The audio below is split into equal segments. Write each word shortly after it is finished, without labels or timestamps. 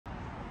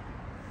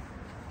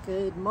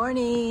Good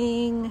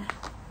morning.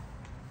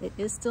 It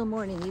is still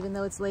morning, even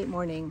though it's late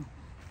morning.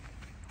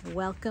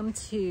 Welcome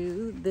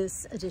to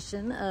this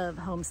edition of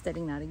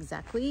Homesteading Not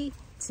Exactly.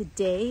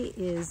 Today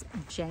is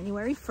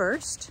January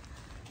 1st,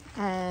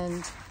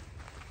 and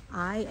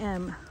I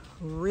am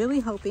really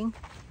hoping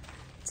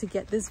to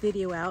get this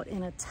video out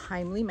in a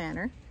timely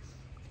manner,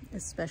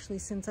 especially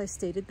since I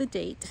stated the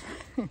date.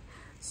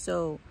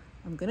 So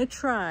I'm gonna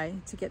try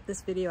to get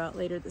this video out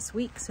later this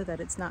week so that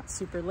it's not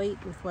super late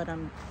with what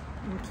I'm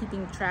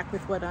keeping track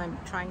with what I'm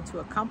trying to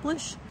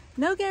accomplish.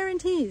 No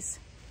guarantees.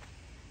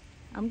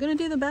 I'm gonna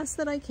do the best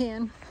that I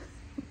can.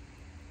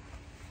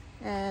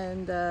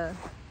 And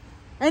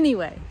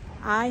anyway,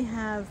 I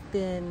have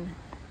been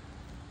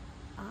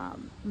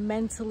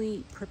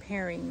mentally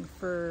preparing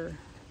for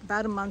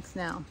about a month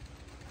now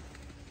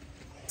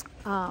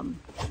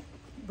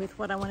with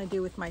what I want to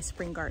do with my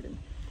spring garden.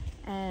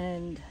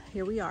 And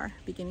here we are,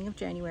 beginning of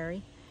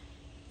January,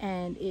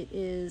 and it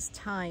is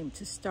time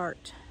to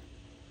start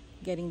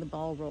getting the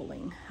ball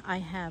rolling. I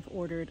have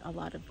ordered a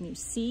lot of new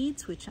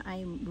seeds, which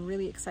I'm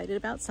really excited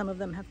about. Some of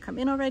them have come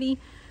in already,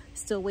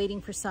 still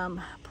waiting for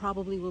some,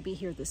 probably will be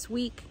here this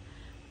week.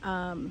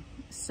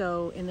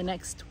 So in the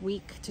next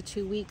week to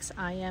 2 weeks,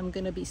 I am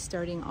gonna be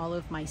starting all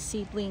of my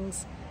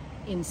seedlings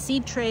in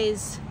seed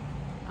trays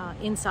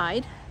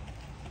inside.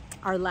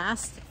 Our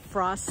last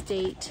frost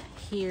date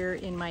here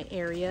in my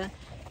area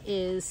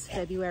is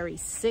February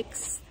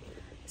 6th.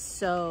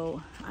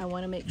 So I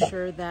want to make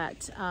sure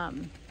that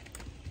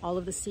all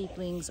of the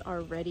seedlings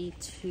are ready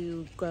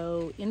to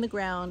go in the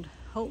ground,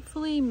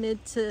 hopefully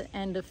mid to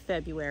end of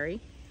February.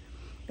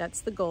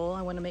 That's the goal.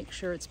 I want to make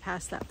sure it's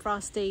past that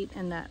frost date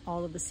and that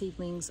all of the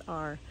seedlings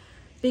are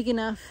big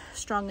enough,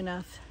 strong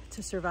enough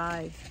to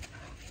survive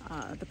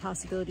the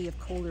possibility of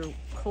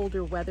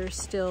colder weather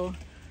still.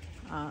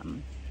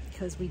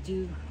 Because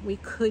we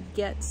could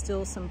get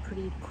still some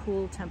pretty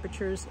cool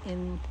temperatures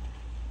in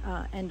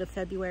end of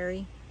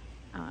February,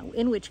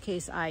 in which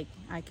case I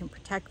can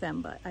protect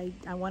them, but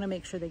I want to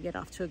make sure they get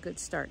off to a good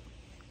start.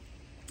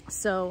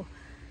 So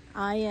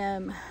I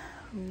am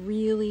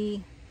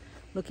really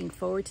looking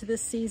forward to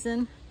this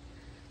season.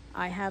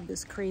 I have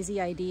this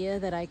crazy idea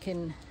that I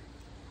can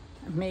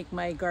make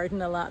my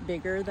garden a lot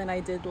bigger than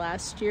I did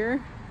last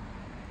year.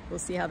 We'll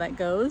see how that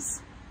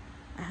goes.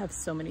 I have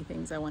so many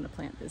things I want to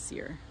plant this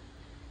year.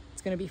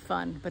 It's going to be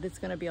fun, but it's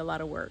going to be a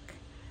lot of work.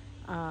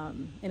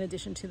 In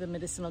addition to the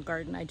medicinal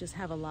garden, I just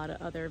have a lot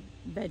of other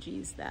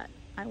veggies that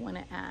I want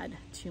to add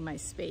to my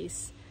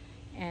space.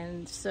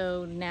 And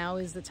so now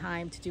is the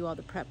time to do all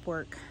the prep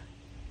work.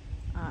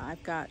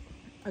 I've got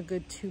a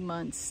good 2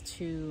 months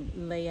to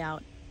lay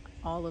out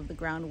all of the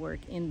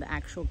groundwork in the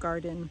actual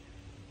garden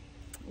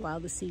while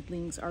the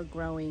seedlings are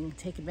growing.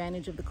 Take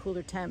advantage of the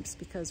cooler temps,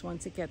 because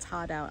once it gets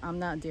hot out, I'm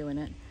not doing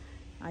it.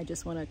 I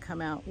just want to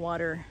come out,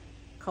 water,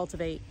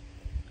 cultivate,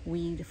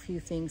 weed a few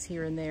things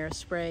here and there,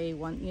 spray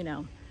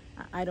one,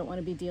 I don't want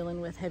to be dealing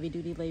with heavy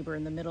duty labor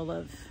in the middle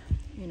of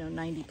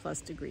 90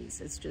 plus degrees.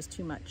 It's just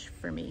too much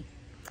for me.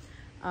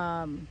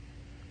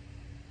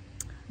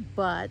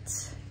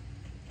 But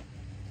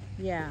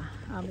yeah,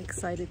 I'm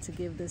excited to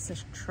give this a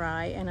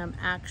try, and I'm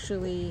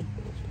actually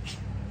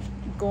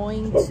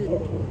going to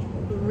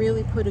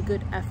really put a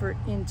good effort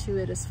into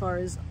it as far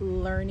as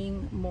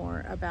learning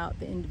more about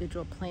the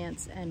individual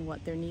plants and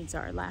what their needs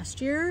are. Last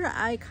year,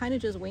 I kind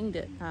of just winged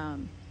it.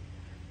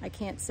 I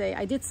can't say,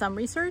 I did some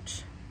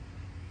research,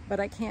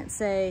 but I can't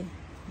say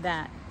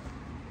that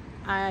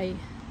I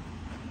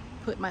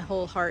put my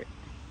whole heart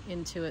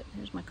into it.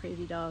 Here's my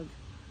crazy dog.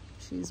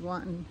 She's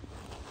wanting,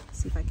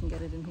 see if I can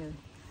get it in here.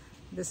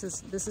 This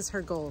is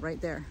her goal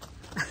right there.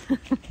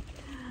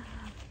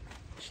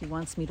 She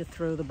wants me to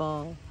throw the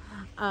ball.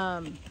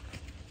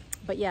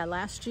 But yeah,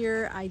 last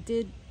year I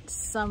did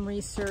some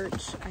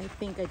research. I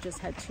think I just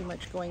had too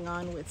much going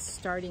on with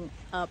starting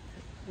up.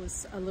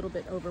 Was a little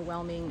bit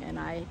overwhelming, and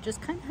I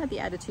just kind of had the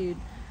attitude,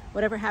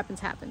 whatever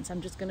happens, happens.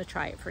 I'm just going to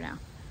try it for now.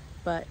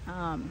 But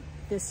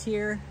this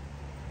year,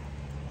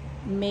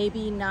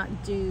 maybe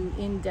not do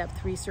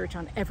in-depth research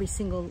on every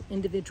single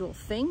individual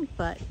thing,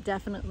 but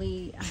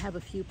definitely I have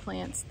a few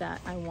plants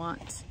that I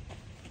want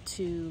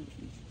to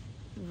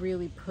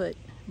really put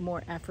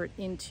more effort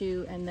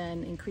into, and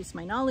then increase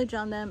my knowledge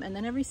on them, and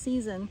then every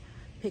season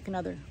pick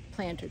another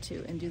plant or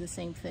two and do the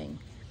same thing,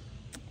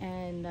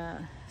 and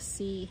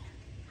see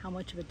how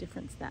much of a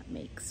difference that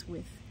makes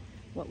with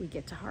what we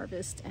get to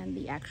harvest and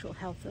the actual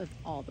health of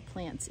all the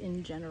plants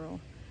in general.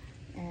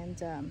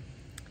 And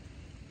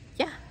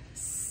yeah,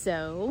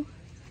 so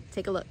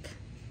take a look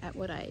at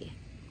what I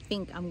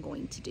think I'm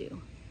going to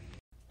do.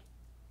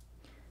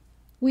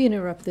 We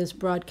interrupt this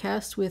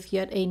broadcast with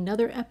yet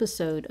another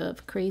episode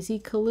of Crazy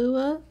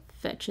Kahlua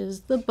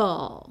Fetches the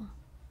Ball.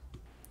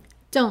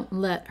 Don't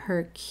let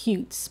her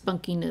cute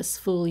spunkiness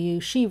fool you.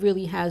 She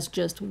really has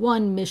just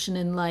one mission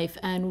in life,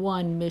 and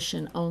one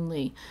mission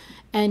only.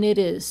 And it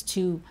is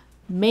to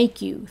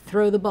make you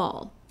throw the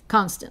ball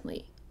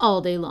constantly,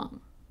 all day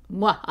long.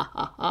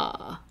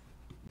 Mwahaha.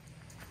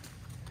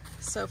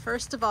 So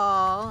first of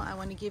all, I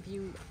want to give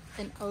you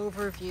an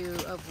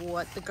overview of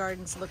what the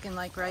garden's looking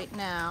like right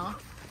now.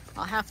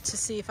 I'll have to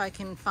see if I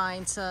can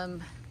find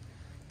some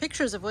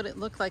pictures of what it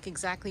looked like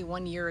exactly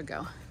 1 year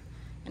ago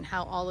and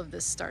how all of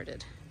this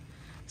started.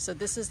 So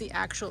this is the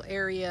actual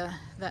area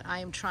that I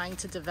am trying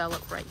to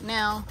develop right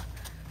now.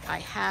 I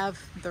have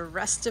the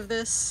rest of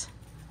this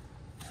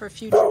for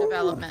future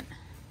development.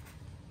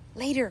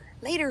 Later,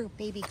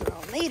 baby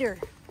girl, later.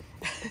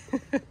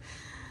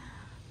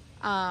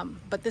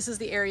 But this is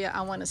the area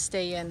I want to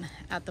stay in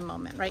at the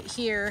moment. Right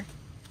here,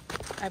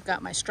 I've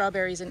got my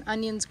strawberries and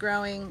onions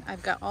growing.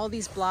 I've got all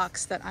these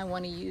blocks that I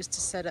want to use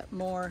to set up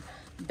more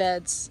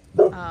beds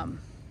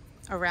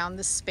around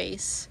this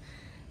space.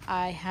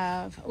 I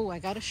have, oh, I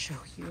gotta show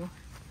you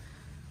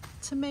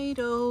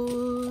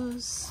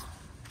tomatoes.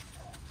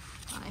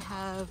 I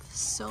have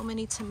so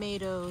many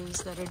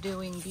tomatoes that are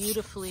doing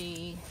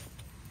beautifully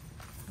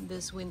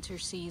this winter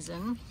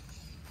season.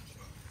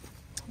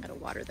 I gotta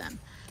water them.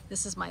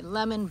 This is my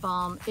lemon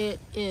balm. It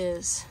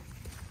is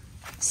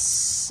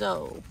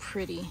so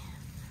pretty.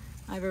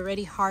 I've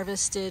already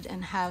harvested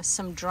and have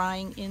some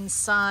drying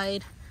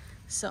inside,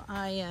 so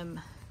I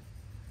am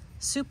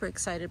super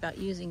excited about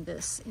using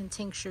this in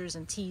tinctures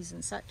and teas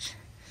and such.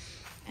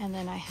 And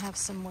then I have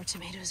some more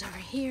tomatoes over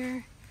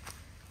here.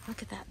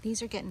 Look at that.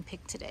 These are getting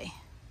picked today.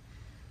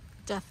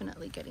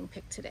 Definitely getting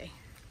picked today.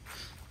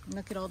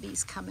 Look at all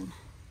these coming.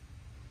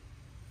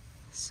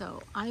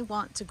 So I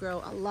want to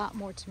grow a lot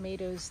more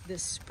tomatoes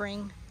this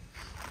spring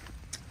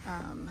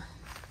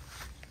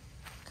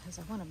because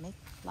I want to make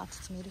lots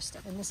of tomato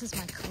stuff. And this is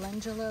my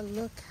calendula.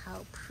 Look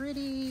how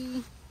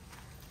pretty.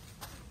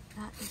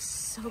 That is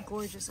so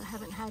gorgeous. I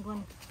haven't had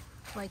one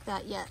like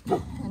that yet.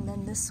 And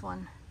then this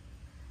one,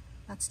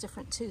 that's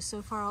different too.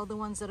 So far, all the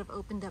ones that have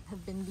opened up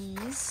have been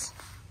these.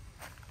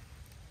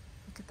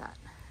 Look at that.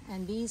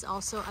 And these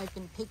also I've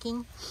been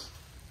picking.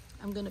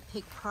 I'm gonna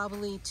pick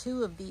probably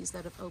 2 of these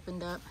that have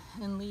opened up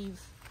and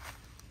leave.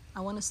 I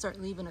wanna start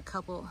leaving a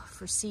couple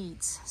for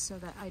seeds so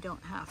that I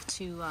don't have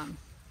to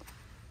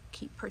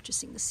keep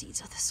purchasing the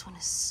seeds. Oh, this one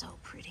is so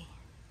pretty.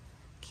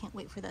 Can't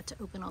wait for that to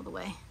open all the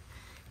way.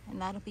 And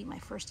that'll be my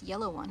first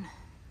yellow one.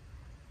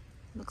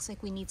 Looks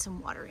like we need some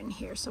water in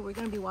here, so we're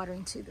gonna be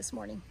watering 2 this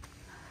morning.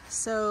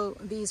 So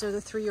these are the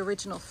 3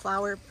 original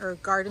flower or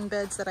garden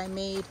beds that I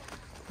made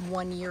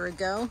 1 year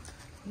ago.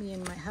 Me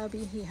and my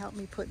hubby, he helped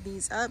me put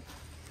these up.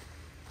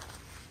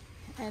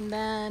 And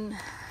then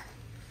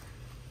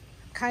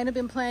kind of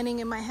been planning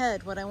in my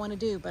head what I want to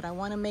do, but I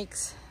want to make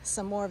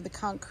some more of the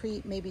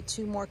concrete, maybe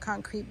 2 more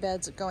concrete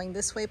beds going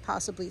this way,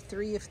 possibly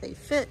 3 if they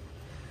fit.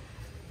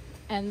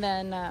 And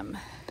then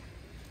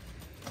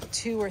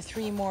 2 or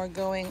 3 more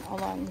going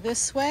along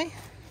this way.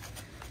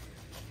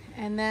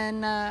 And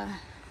then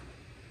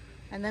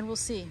we'll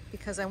see,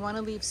 because I want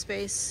to leave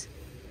space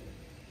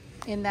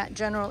in that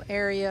general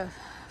area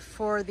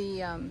for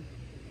the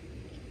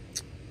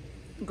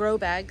grow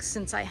bags.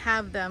 Since I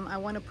have them, I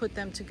want to put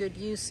them to good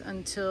use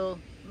until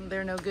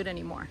they're no good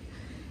anymore.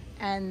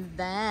 And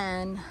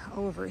then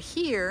over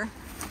here,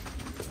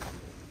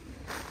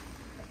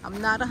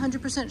 I'm not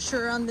 100%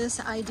 sure on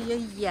this idea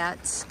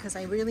yet, because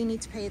I really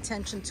need to pay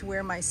attention to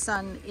where my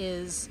sun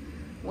is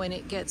when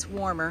it gets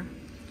warmer.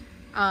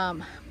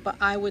 But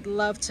I would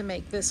love to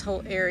make this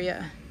whole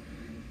area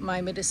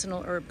my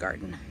medicinal herb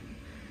garden.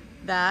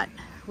 That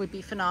would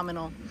be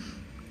phenomenal.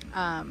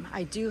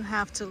 I do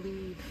have to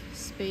leave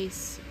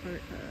space or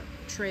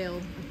a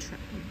trail,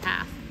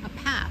 a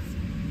path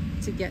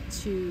to get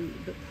to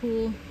the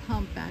pool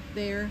pump back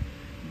there.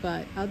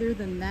 But other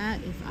than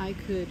that, if I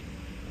could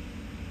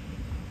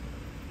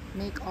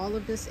make all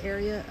of this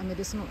area a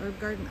medicinal herb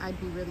garden, I'd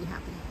be really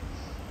happy.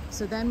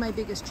 So then my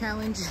biggest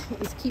challenge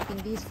is keeping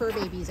these fur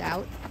babies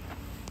out.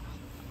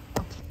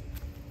 Okay.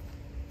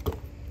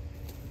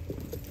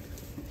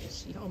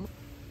 Let's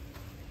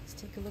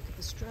take a look at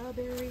the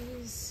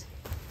strawberries.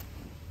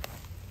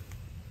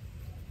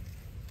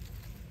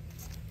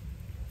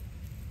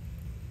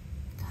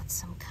 Got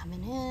some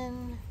coming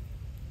in.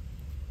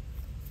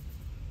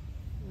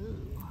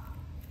 Ooh.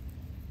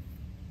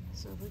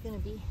 So we're gonna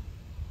be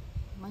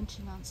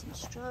munching on some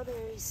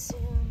strawberries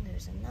soon.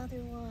 There's another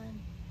one.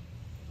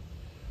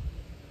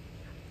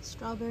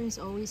 Strawberries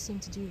always seem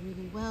to do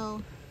really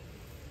well.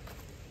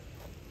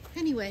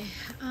 Anyway,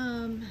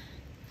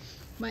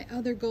 my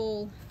other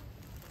goal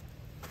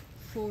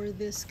for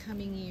this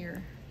coming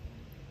year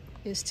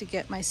is to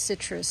get my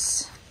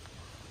citrus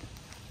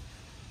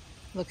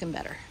looking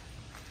better.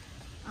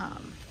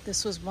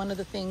 This was one of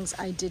the things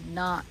I did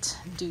not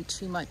do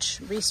too much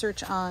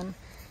research on,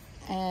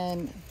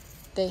 and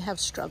they have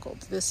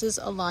struggled. This is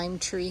a lime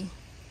tree.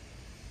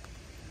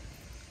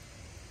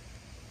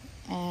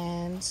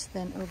 And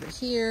then over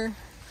here,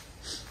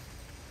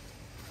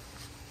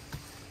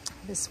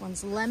 this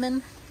one's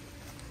lemon.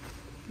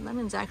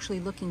 Lemon's actually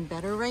looking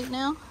better right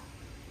now.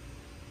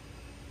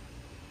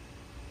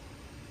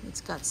 It's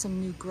got some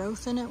new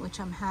growth in it, which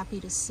I'm happy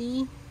to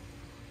see.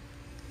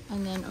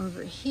 And then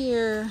over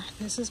here,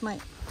 this is my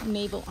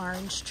navel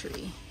orange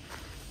tree.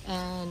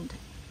 And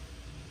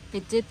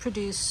it did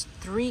produce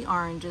 3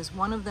 oranges.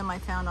 One of them I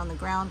found on the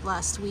ground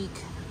last week.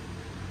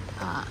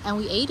 and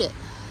we ate it.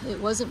 It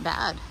wasn't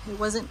bad. It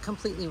wasn't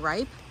completely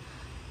ripe.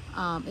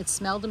 It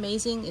smelled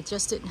amazing. It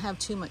just didn't have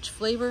too much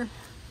flavor,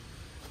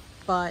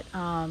 but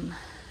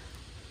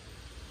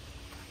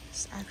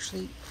it's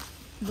actually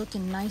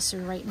looking nicer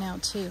right now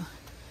too.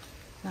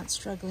 Not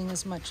struggling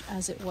as much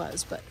as it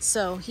was. But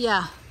so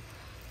yeah,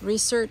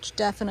 research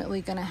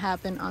definitely going to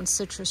happen on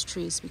citrus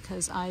trees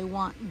because I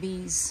want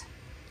these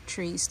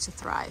trees to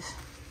thrive.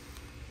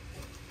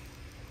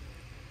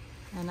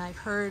 And I've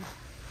heard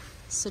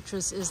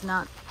citrus is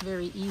not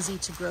very easy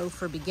to grow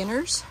for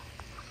beginners,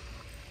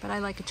 but I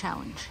like a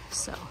challenge,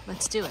 so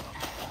let's do it.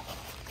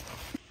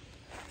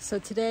 So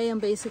today I'm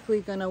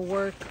basically going to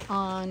work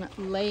on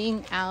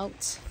laying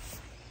out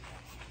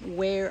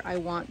where I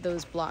want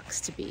those blocks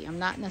to be. I'm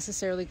not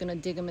necessarily going to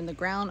dig them in the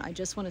ground. I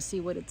just want to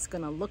see what it's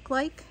going to look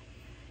like.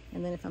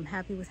 And then if I'm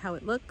happy with how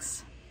it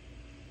looks,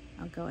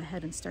 I'll go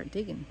ahead and start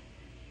digging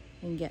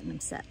and getting them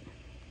set.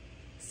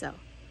 So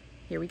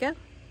here we go.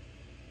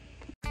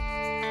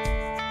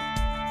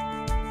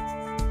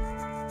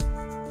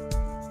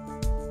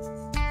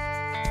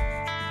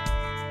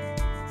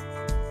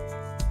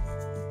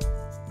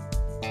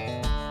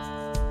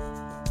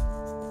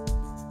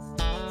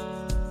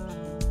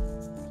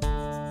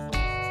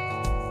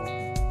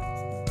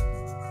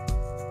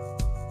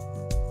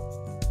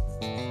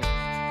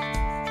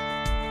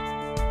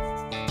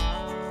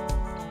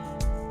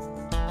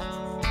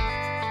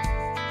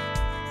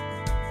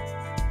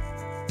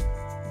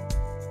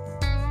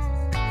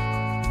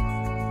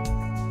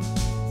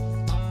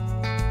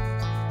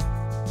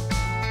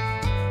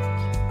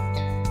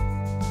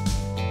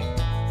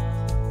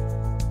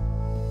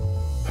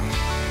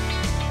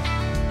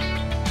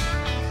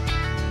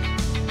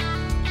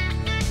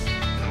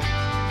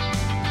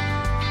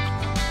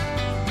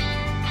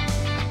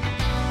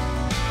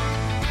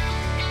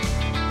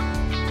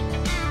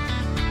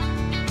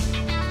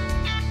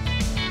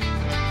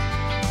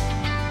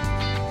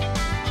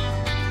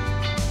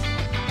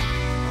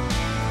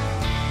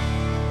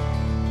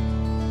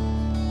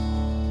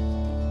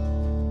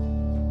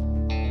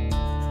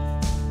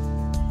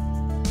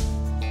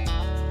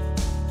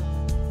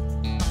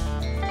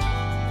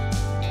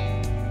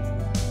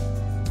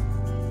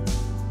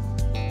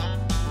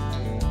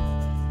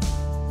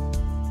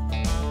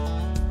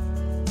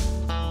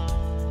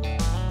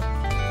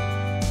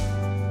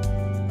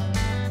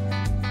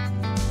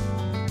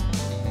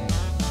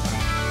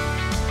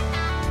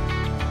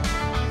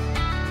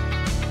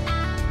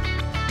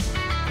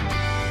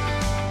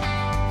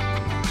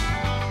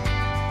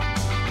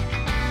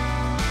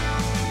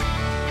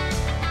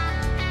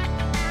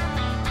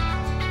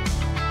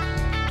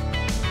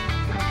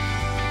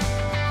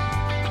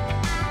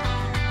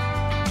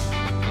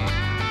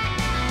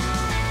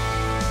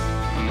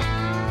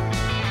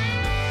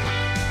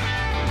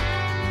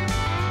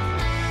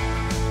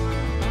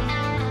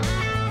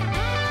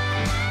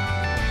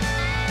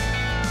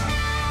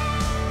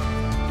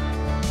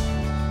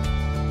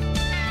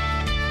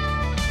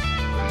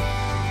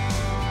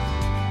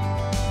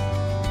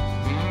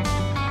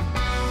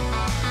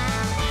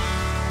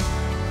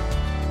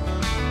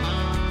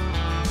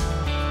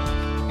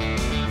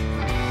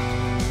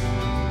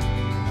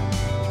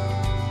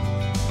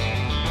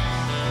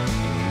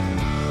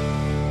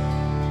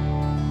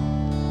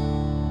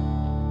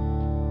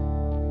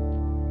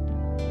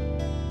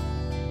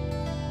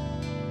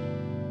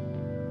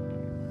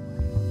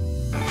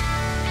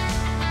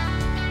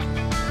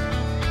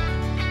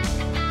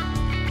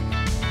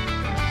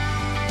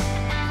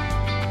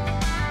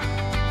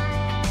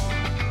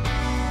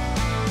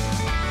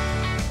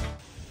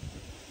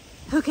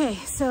 Okay,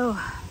 so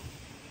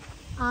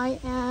I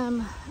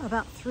am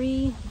about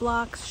 3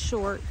 blocks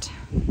short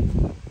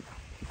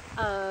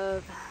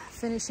of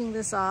finishing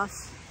this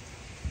off.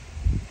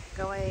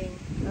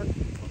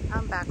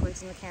 I'm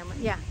backwards in the camera.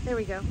 Yeah, there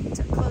we go.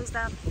 To close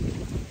that,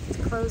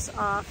 to close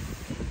off.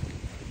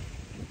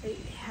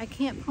 I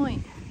can't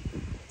point.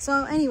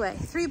 So anyway,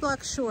 3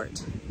 blocks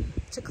short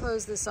to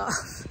close this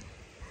off.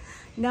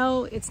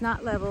 No, it's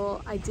not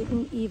level. I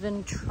didn't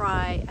even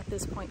try at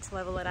this point to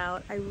level it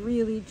out. I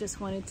really just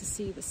wanted to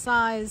see the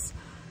size.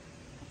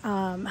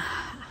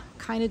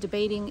 Kind of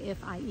debating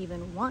if I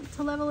even want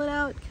to level it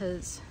out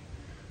because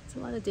it's a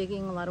lot of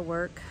digging, a lot of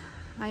work.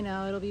 I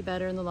know it'll be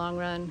better in the long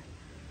run,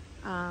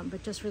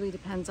 but just really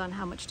depends on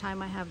how much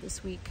time I have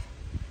this week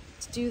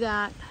to do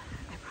that.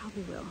 I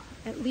probably will,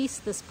 at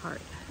least this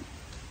part.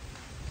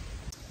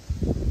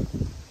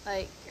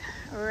 Like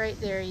right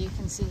there, you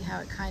can see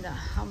how it kind of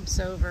humps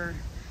over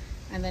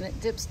and then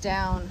it dips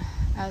down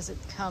as it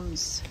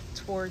comes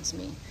towards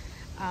me.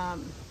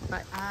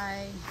 But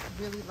I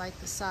really like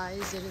the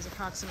size. It is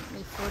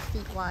approximately 4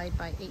 feet wide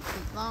by 8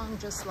 feet long,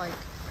 just like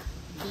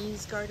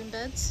these garden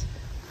beds.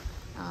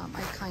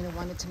 I kind of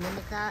wanted to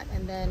mimic that,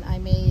 and then I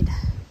made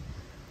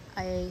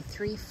a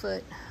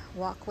 3-foot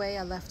walkway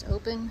I left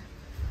open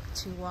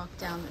to walk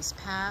down this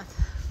path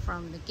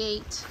from the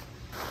gate,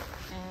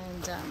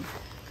 and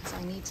because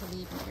I need to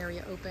leave an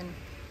area open,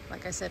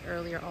 like I said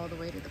earlier, all the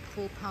way to the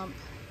pool pump.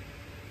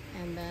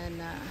 And then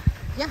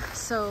yeah,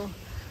 so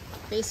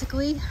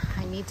Basically,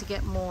 I need to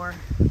get more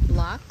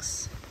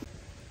blocks,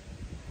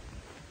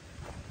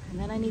 and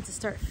then I need to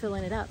start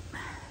filling it up.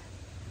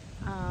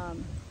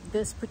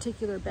 This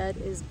particular bed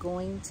is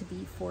going to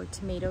be for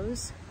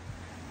tomatoes.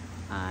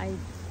 I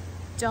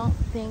don't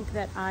think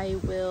that I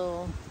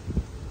will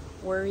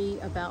worry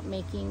about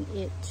making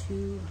it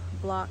 2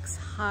 blocks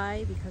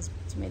high because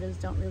tomatoes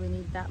don't really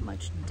need that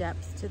much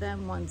depth to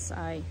them. Once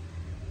I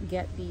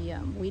get the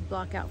weed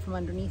block out from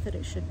underneath it,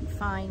 it should be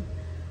fine.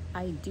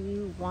 I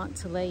do want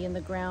to lay in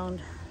the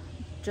ground,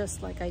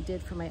 just like I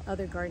did for my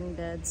other garden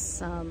beds,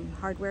 some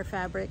hardware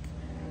fabric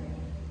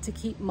to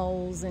keep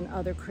moles and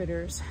other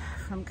critters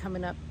from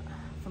coming up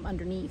from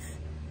underneath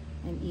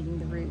and eating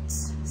the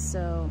roots.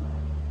 So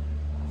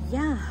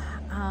yeah,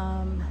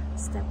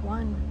 step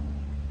 1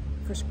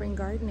 for spring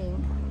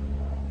gardening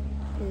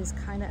is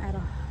kind of at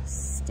a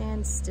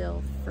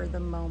standstill for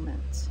the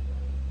moment.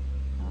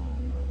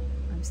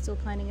 I'm still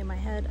planning in my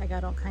head. I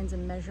got all kinds of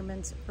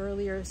measurements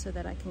earlier so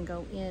that I can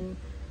go in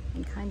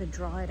and kind of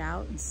draw it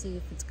out and see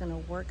if it's going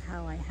to work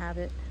how I have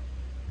it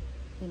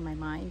in my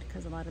mind,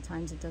 because a lot of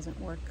times it doesn't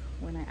work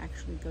when I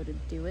actually go to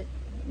do it.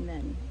 And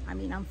then, I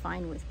mean, I'm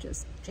fine with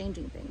just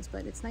changing things,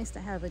 but it's nice to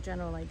have a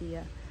general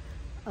idea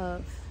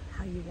of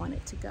how you want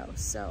it to go.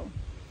 So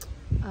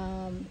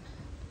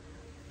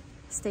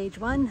stage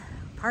 1,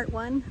 part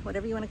 1,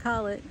 whatever you want to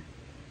call it,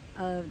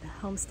 of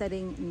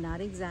homesteading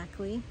Not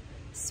Exactly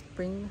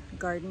Spring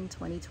Garden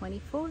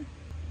 2024.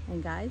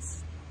 And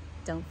guys,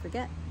 don't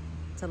forget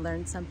to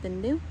learn something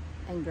new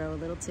and grow a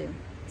little too.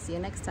 See you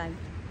next time.